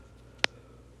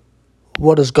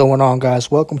What is going on,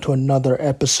 guys? Welcome to another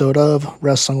episode of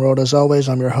Wrestling World. As always,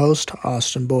 I'm your host,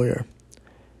 Austin Boyer.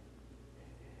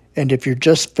 And if you're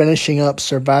just finishing up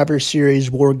Survivor Series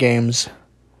War Games,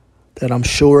 then I'm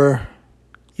sure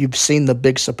you've seen the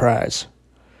big surprise.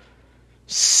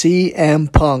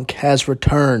 CM Punk has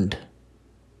returned.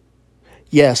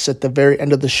 Yes, at the very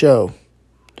end of the show.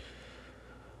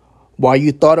 While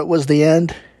you thought it was the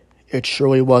end, it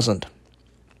surely wasn't.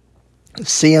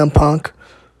 CM Punk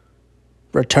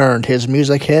returned. His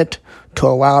music hit to a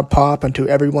loud pop, and to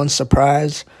everyone's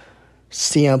surprise,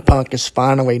 CM Punk is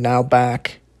finally now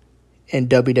back in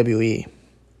WWE.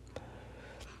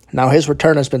 Now, his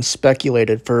return has been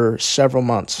speculated for several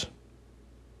months.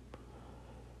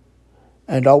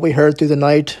 And all we heard through the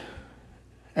night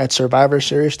at Survivor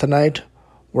Series tonight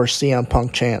were CM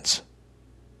Punk chants.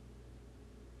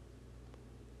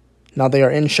 Now, they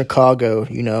are in Chicago,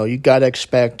 you gotta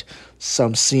expect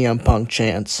some CM Punk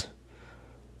chants.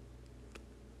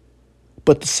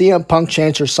 But the CM Punk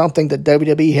chants are something that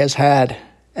WWE has had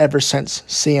ever since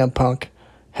CM Punk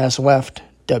has left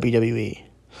WWE.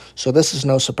 So this is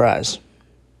no surprise.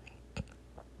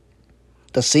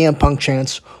 The CM Punk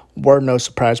chants were no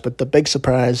surprise, but the big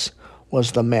surprise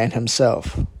was the man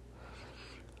himself.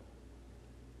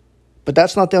 But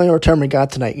that's not the only return we got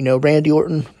tonight. Randy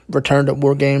Orton returned at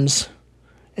War Games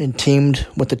and teamed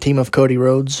with the team of Cody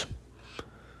Rhodes,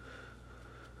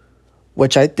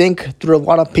 which I think threw a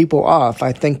lot of people off.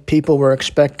 I think people were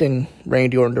expecting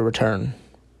Randy Orton to return,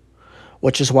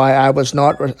 which is why I was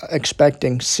not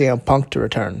expecting CM Punk to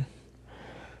return.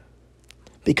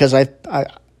 Because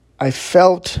I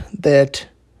felt that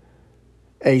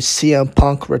a CM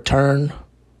Punk return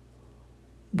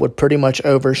would pretty much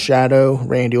overshadow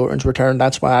Randy Orton's return.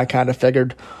 That's why I kind of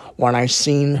figured when I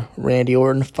seen Randy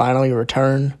Orton finally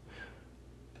return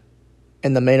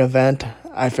in the main event,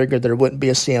 I figured there wouldn't be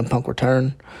a CM Punk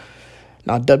return.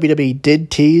 Now, WWE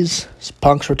did tease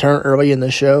Punk's return early in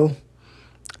the show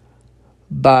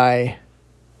by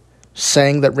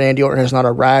saying that Randy Orton has not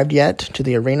arrived yet to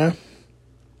the arena,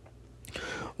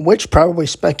 which probably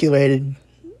speculated,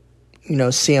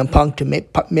 CM Punk to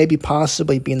maybe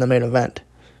possibly be in the main event.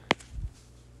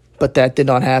 But that did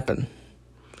not happen.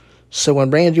 So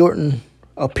when Randy Orton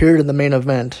appeared in the main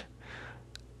event,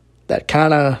 that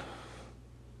kind of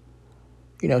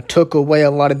took away a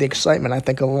lot of the excitement. I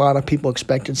think a lot of people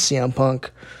expected CM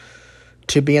Punk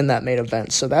to be in that main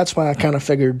event. So that's why I kind of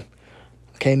figured,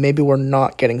 okay, maybe we're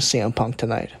not getting CM Punk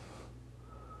tonight.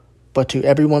 But to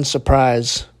everyone's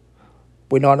surprise,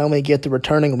 we not only get the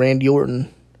returning Randy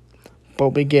Orton, but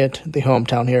we get the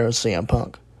hometown hero CM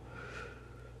Punk.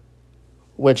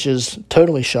 Which is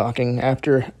totally shocking.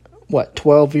 After,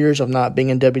 12 years of not being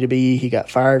in WWE, he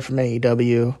got fired from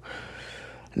AEW.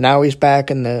 Now he's back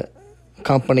in the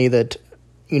company that,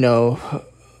 that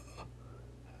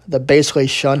basically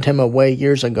shunned him away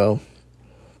years ago.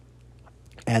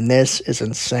 And this is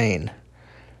insane.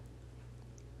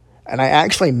 And I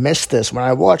actually missed this. When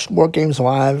I watched War Games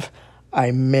Live, I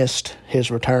missed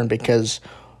his return because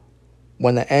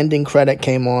when the ending credit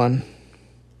came on,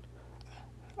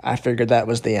 I figured that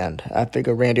was the end. I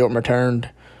figured Randy Orton returned,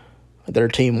 their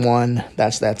team won,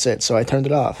 that's it. So I turned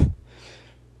it off.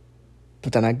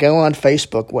 But then I go on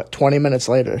Facebook, 20 minutes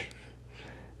later,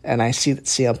 and I see that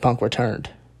CM Punk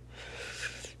returned.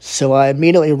 So I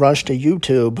immediately rushed to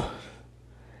YouTube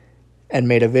and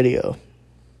made a video.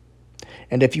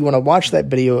 And if you want to watch that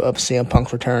video of CM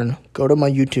Punk's return, go to my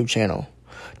YouTube channel.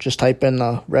 Just type in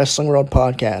the Wrestling World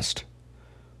Podcast.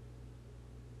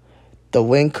 The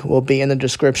link will be in the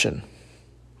description.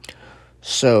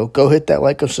 So go hit that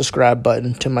like and subscribe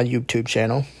button to my YouTube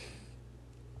channel.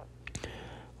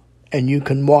 And you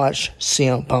can watch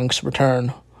CM Punk's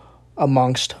return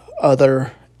amongst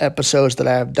other episodes that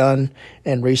I have done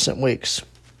in recent weeks.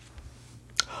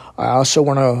 I also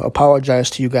want to apologize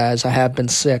to you guys. I have been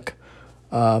sick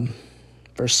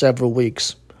for several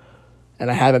weeks, and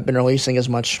I haven't been releasing as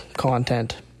much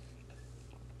content.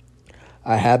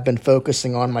 I have been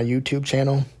focusing on my YouTube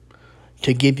channel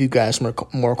to give you guys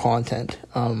more content.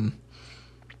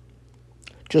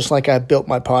 Just like I built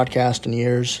my podcast in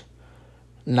years,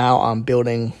 now I'm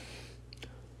building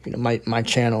my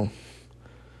channel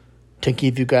to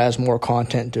give you guys more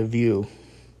content to view.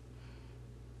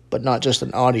 But not just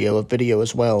an audio, a video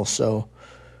as well. So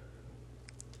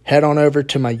head on over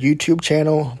to my YouTube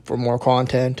channel for more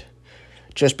content.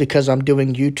 Just because I'm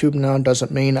doing YouTube now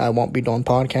doesn't mean I won't be doing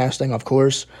podcasting. Of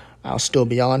course, I'll still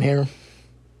be on here.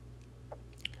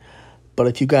 But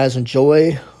if you guys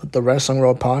enjoy the Wrestling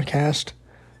World Podcast,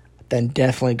 then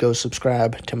definitely go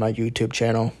subscribe to my YouTube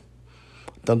channel.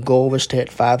 The goal is to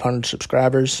hit 500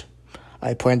 subscribers.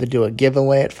 I plan to do a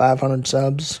giveaway at 500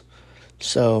 subs.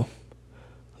 So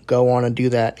go on and do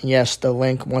that. And yes, the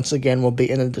link, once again, will be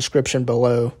in the description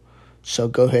below. So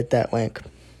go hit that link.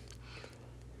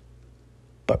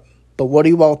 But what do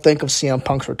you all think of CM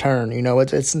Punk's return? You know,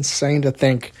 it's insane to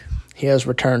think he has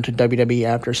returned to WWE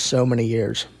after so many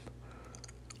years.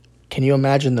 Can you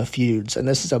imagine the feuds? And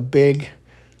this is a big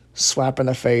slap in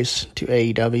the face to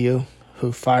AEW,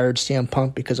 who fired CM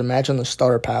Punk, because imagine the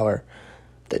star power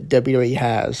that WWE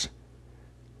has.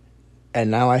 And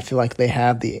now I feel like they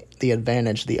have the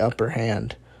advantage, the upper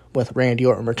hand, with Randy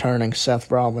Orton returning,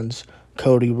 Seth Rollins,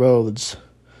 Cody Rhodes,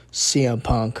 CM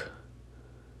Punk,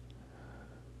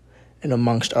 and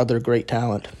amongst other great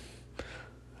talent.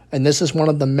 And this is one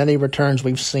of the many returns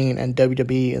we've seen in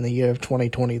WWE in the year of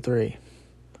 2023.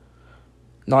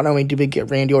 Not only did we get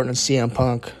Randy Orton and CM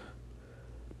Punk,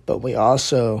 but we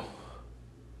also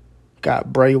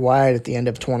got Bray Wyatt at the end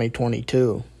of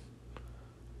 2022.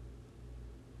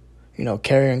 You know,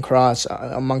 Karrion Kross,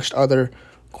 amongst other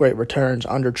great returns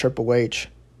under Triple H.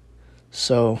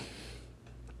 So,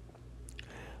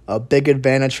 a big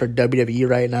advantage for WWE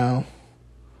right now.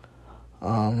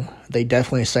 They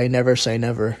definitely say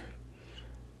never.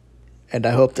 And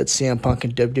I hope that CM Punk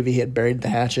and WWE had buried the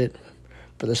hatchet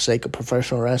for the sake of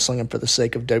professional wrestling and for the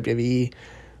sake of WWE,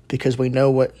 because we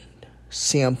know what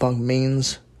CM Punk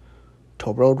means to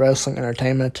World Wrestling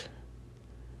Entertainment,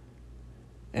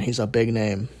 and he's a big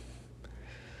name.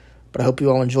 But I hope you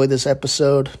all enjoyed this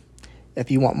episode. If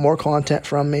you want more content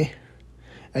from me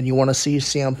and you want to see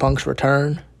CM Punk's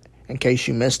return, in case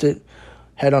you missed it,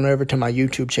 head on over to my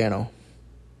YouTube channel.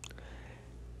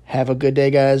 Have a good day,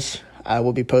 guys. I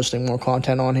will be posting more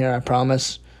content on here, I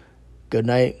promise. Good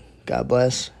night. God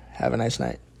bless. Have a nice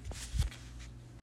night.